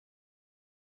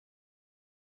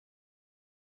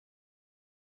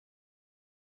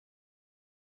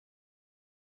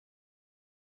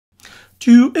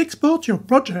To export your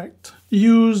project,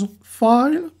 use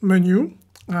File menu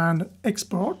and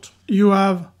Export. You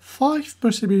have 5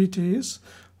 possibilities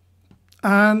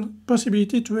and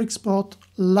possibility to export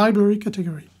library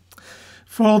category.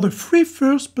 For the 3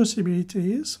 first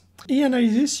possibilities,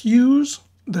 EAnalysis use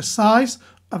the size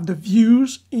of the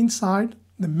views inside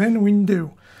the main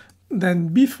window. Then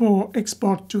before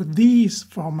export to these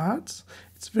formats,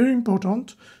 it's very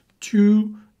important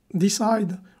to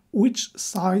decide which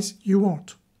size you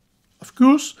want. Of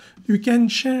course, you can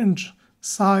change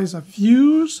size of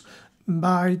views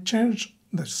by change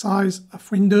the size of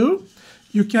window.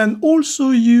 You can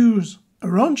also use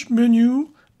Arrange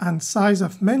menu and size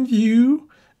of main view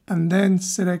and then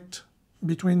select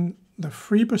between the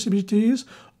 3 possibilities,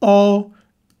 or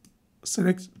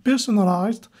select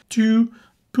Personalized to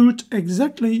put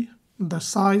exactly the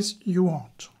size you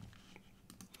want.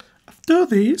 After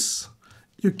this,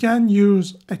 you can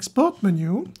use Export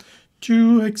menu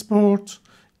to export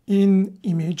in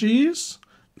images.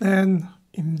 Then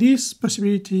in this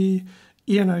possibility,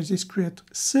 EAnalysis creates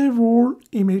several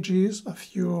images of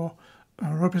your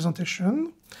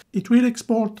representation. It will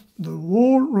export the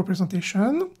whole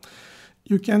representation.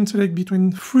 You can select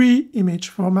between 3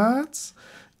 image formats.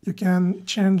 You can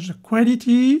change the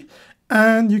quality,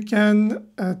 and you can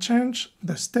change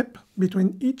the step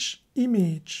between each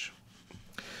image.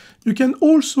 You can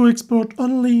also export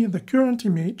only the current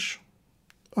image,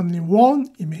 only one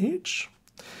image.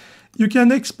 You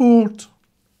can export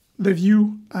the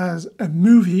view as a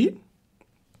movie,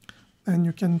 and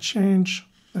you can change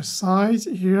the size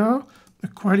here, the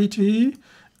quality,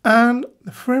 and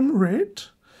the frame rate.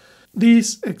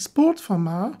 This export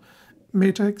format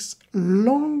may take a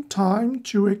long time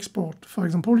to export. For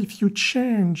example, if you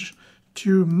change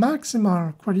to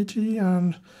maximal quality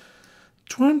and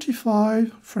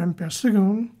 25 frames per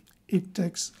second, it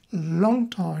takes a long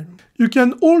time. You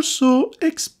can also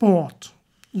export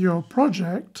your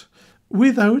project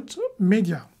without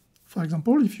media. For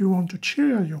example, if you want to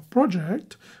share your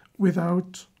project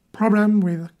without problem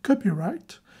with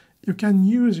copyright, you can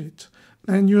use it.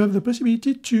 Then you have the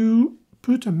possibility to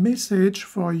put a message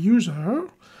for a user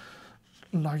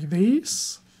like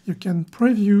this. You can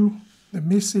preview the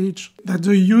message that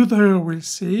the user will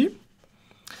see.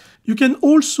 You can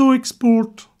also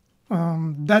export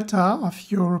data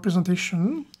of your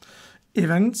representation,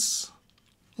 events,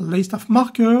 list of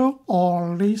markers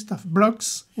or list of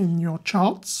blocks in your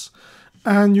charts,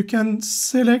 and you can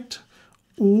select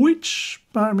which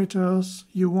parameters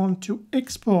you want to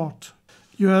export.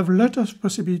 You have a lot of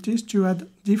possibilities to add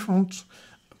different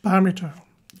parameters.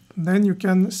 Then you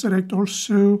can select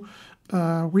also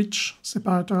which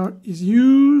separator is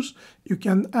used. You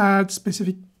can add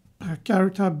specific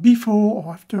character before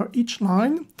or after each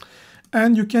line.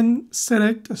 And you can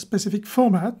select a specific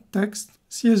format, text,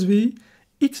 CSV,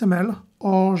 XML,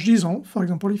 or JSON, for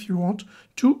example, if you want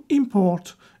to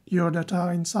import your data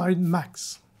inside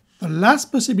Max. The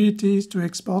last possibility is to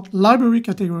export library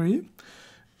category.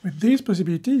 With this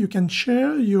possibility, you can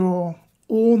share your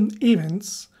own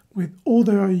events with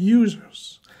other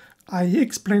users. I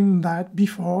explained that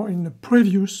before in a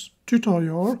previous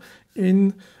tutorial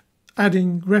in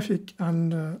adding graphic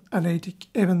and analytic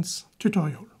events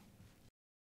tutorial.